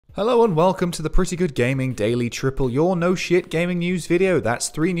Hello and welcome to the Pretty Good Gaming Daily Triple, your no shit gaming news video. That's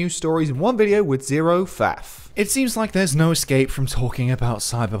 3 news stories in one video with zero faff. It seems like there's no escape from talking about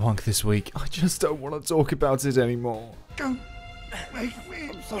Cyberpunk this week. I just don't want to talk about it anymore. Don't make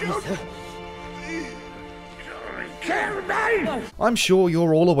me. I'm sorry, sir. I'm sure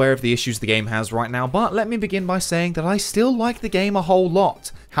you're all aware of the issues the game has right now, but let me begin by saying that I still like the game a whole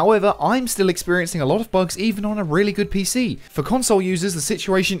lot. However, I'm still experiencing a lot of bugs even on a really good PC. For console users, the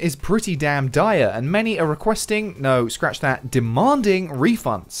situation is pretty damn dire, and many are requesting, no, scratch that, demanding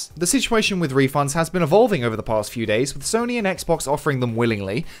refunds. The situation with refunds has been evolving over the past few days, with Sony and Xbox offering them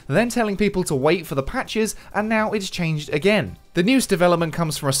willingly, then telling people to wait for the patches, and now it's changed again. The news development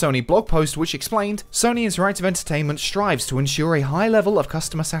comes from a Sony blog post which explained, Sony Interactive Entertainment strives to ensure a high level of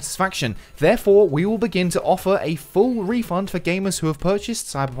customer satisfaction. Therefore, we will begin to offer a full refund for gamers who have purchased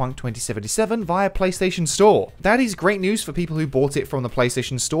Cyberpunk 2077 via PlayStation Store. That is great news for people who bought it from the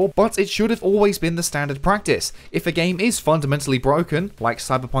PlayStation Store, but it should have always been the standard practice. If a game is fundamentally broken, like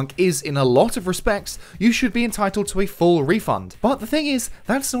Cyberpunk is in a lot of respects, you should be entitled to a full refund. But the thing is,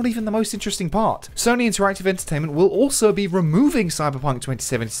 that's not even the most interesting part. Sony Interactive Entertainment will also be removing Cyberpunk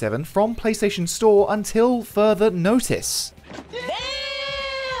 2077 from PlayStation Store until further notice.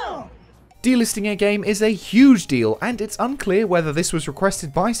 Delisting a game is a huge deal, and it's unclear whether this was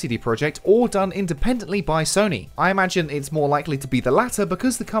requested by CD Projekt or done independently by Sony. I imagine it's more likely to be the latter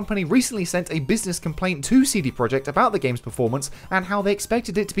because the company recently sent a business complaint to CD Projekt about the game's performance and how they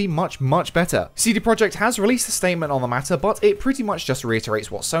expected it to be much better. CD Projekt has released a statement on the matter, but it pretty much just reiterates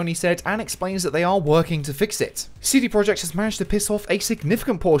what Sony said and explains that they are working to fix it. CD Projekt has managed to piss off a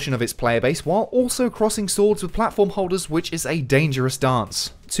significant portion of its player base while also crossing swords with platform holders, which is a dangerous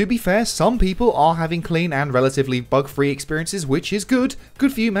dance. To be fair, some people are having clean and relatively bug-free experiences, which is good.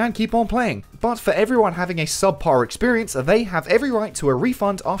 Good for you, man, keep on playing. But for everyone having a subpar experience, they have every right to a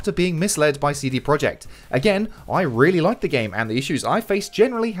refund after being misled by CD Projekt. Again, I really like the game, and the issues I face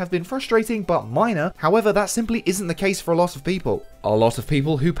generally have been frustrating but minor. However, that simply isn't the case for a lot of people. A lot of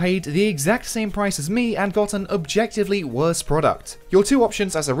people who paid the exact same price as me and got an objectively worse product. Your two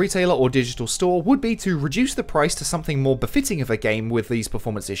options as a retailer or digital store would be to reduce the price to something more befitting of a game with these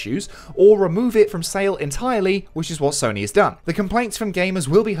performance issues, or remove it from sale entirely, which is what Sony has done. The complaints from gamers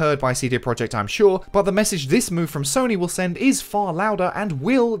will be heard by CD Projekt, I'm sure, but the message this move from Sony will send is far louder and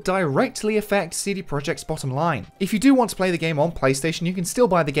will directly affect CD Projekt's bottom line. If you do want to play the game on PlayStation, you can still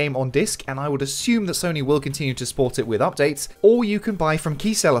buy the game on disc, and I would assume that Sony will continue to support it with updates, or you can buy from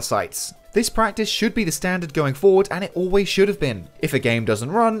key seller sites. This practice should be the standard going forward, and it always should have been. If a game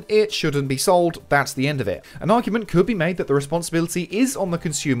doesn't run, it shouldn't be sold, that's the end of it. An argument could be made that the responsibility is on the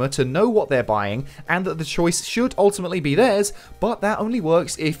consumer to know what they're buying, and that the choice should ultimately be theirs, but that only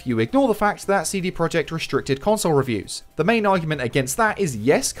works if you ignore the fact that CD Projekt restricted console reviews. The main argument against that is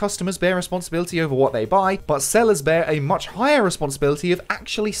yes, customers bear responsibility over what they buy, but sellers bear a much higher responsibility of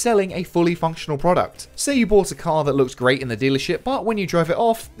actually selling a fully functional product. Say you bought a car that looked great in the dealership, but when you drove it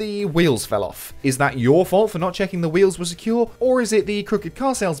off, the wheels fell off. Is that your fault for not checking the wheels were secure, or is it the crooked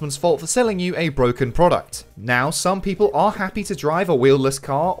car salesman's fault for selling you a broken product? Now, some people are happy to drive a wheelless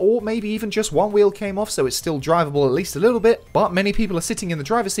car, or maybe even just one wheel came off so it's still drivable at least a little bit, but many people are sitting in the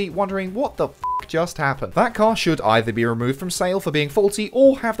driver's seat wondering what the f just happened. That car should either be removed from sale for being faulty,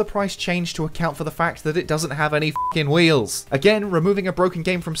 or have the price changed to account for the fact that it doesn't have any f***ing wheels. Again, removing a broken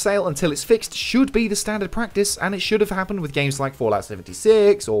game from sale until it's fixed should be the standard practice, and it should have happened with games like Fallout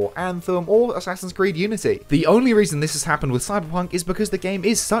 76, or Anthem, or Assassin's Creed Unity. The only reason this has happened with Cyberpunk is because the game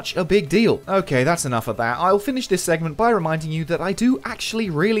is such a big deal. Okay, that's enough of that. I'll finish this segment by reminding you that I do actually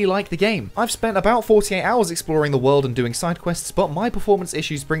really like the game. I've spent about 48 hours exploring the world and doing side quests, but my performance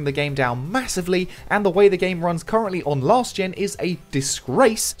issues bring the game down massively, and the way the game runs currently on last gen is a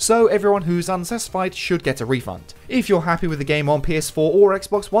disgrace, so everyone who's unsatisfied should get a refund. If you're happy with the game on PS4 or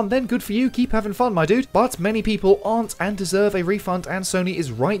Xbox One, then good for you, keep having fun, my dude. But many people aren't and deserve a refund, and Sony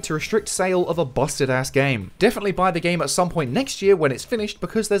is right to restrict sale of a busted ass game. Definitely buy the game at some point next year when it's finished,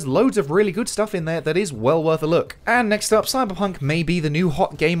 because there's loads of really good stuff in there that is well worth a look. And next up, Cyberpunk may be the new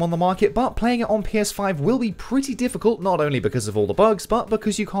hot game on the market, but playing it on PS5 will be pretty difficult, not only because of all the bugs, but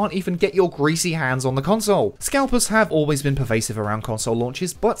because you can't even get your greasy hands on the console. Scalpers have always been pervasive around console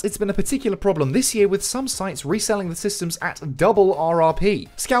launches, but it's been a particular problem this year with some sites reselling the systems at double RRP.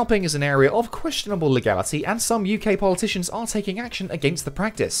 Scalping is an area of questionable legality, and some UK politicians are taking action against the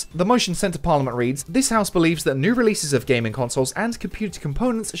practice. The motion sent to Parliament reads, "This House believes that new releases of gaming consoles and computer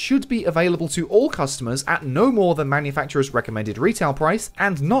components should be available to all customers at no more than manufacturer's recommended retail price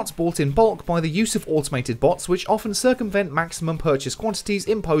and not bought in bulk by the use of automated bots which often circumvent maximum purchase quantities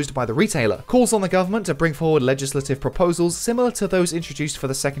imposed by the retailer. Calls on the government to bring forward legislative proposals similar to those introduced for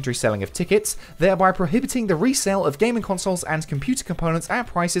the secondary selling of tickets, thereby prohibiting the resale of gaming consoles and computer components at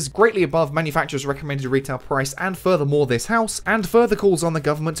prices greatly above manufacturer's recommended retail price, and furthermore this House, and further calls on the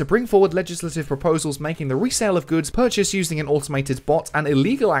government to bring forward legislative proposals making the resale of goods purchased using an automated bot an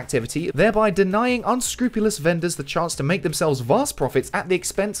illegal activity, thereby denying unscrupulous vendors the chance to make themselves vast profits at the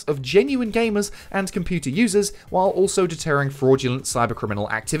expense of genuine gamers and computer users, while also deterring fraudulent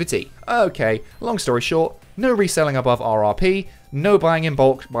cybercriminal activity." Okay, long story short, no reselling above RRP, no buying in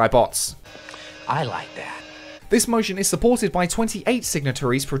bulk by bots. I like that. This motion is supported by 28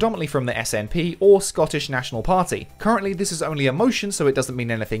 signatories, predominantly from the SNP or Scottish National Party. Currently this is only a motion, so it doesn't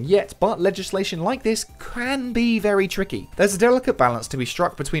mean anything yet, but legislation like this can be very tricky. There's a delicate balance to be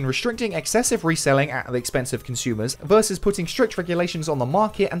struck between restricting excessive reselling at the expense of consumers versus putting strict regulations on the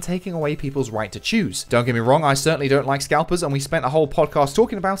market and taking away people's right to choose. Don't get me wrong, I certainly don't like scalpers, and we spent a whole podcast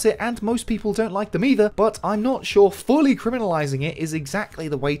talking about it, and most people don't like them either, but I'm not sure fully criminalizing it is exactly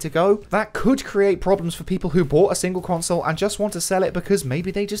the way to go. That could create problems for people who bought a single console and just want to sell it because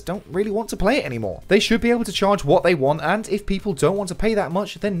maybe they just don't really want to play it anymore. They should be able to charge what they want, and if people don't want to pay that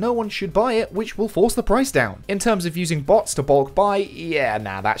much, then no one should buy it, which will force the price down. In terms of using bots to bulk buy, yeah,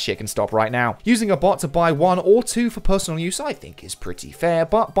 nah, that shit can stop right now. Using a bot to buy one or two for personal use I think is pretty fair,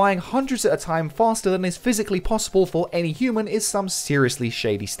 but buying hundreds at a time faster than is physically possible for any human is some seriously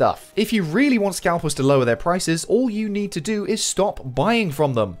shady stuff. If you really want scalpers to lower their prices, all you need to do is stop buying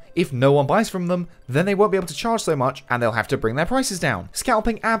from them. If no one buys from them, then they won't be able to charge so much and they'll have to bring their prices down.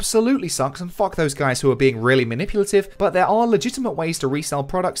 Scalping absolutely sucks, and fuck those guys who are being really manipulative, but there are legitimate ways to resell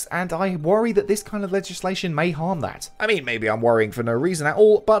products, and I worry that this kind of legislation may harm that. I mean, maybe I'm worrying for no reason at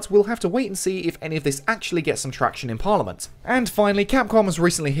all, but we'll have to wait and see if any of this actually gets some traction in Parliament. And finally, Capcom was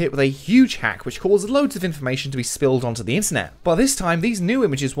recently hit with a huge hack which caused loads of information to be spilled onto the internet. But this time, these new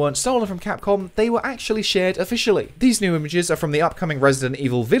images weren't stolen from Capcom, they were actually shared officially. These new images are from the upcoming Resident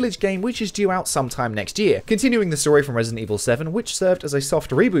Evil Village game, which is due out sometime next year. Continuing the story from Resident Evil 7, which served as a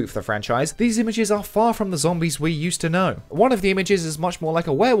soft reboot for the franchise, these images are far from the zombies we used to know. One of the images is much more like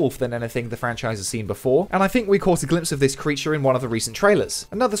a werewolf than anything the franchise has seen before, and I think we caught a glimpse of this creature in one of the recent trailers.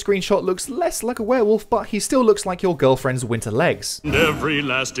 Another screenshot looks less like a werewolf, but he still looks like your girlfriend's winter legs. And every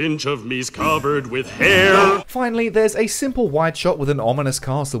last inch of me's covered with hair. Finally, there's a simple wide shot with an ominous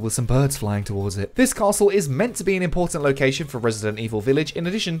castle with some birds flying towards it. This castle is meant to be an important location for Resident Evil Village, in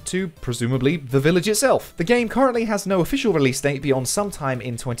addition to, presumably, the village itself. The game currently has no official release date beyond sometime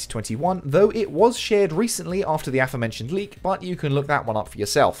in 2021, though it was shared recently after the aforementioned leak, but you can look that one up for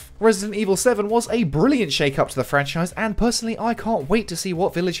yourself. Resident Evil 7 was a brilliant shake-up to the franchise, and personally I can't wait to see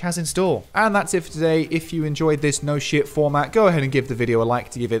what Village has in store. And that's it for today. If you enjoyed this no shit format, go ahead and give the video a like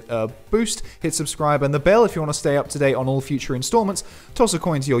to give it a boost, hit subscribe and the bell if you want to stay up to date on all future installments, toss a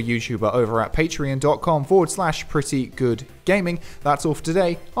coin to your YouTuber over at patreon.com/prettygoodgaming. That's all for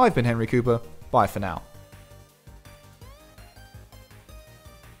today. I've been Henry Cooper. Bye for now.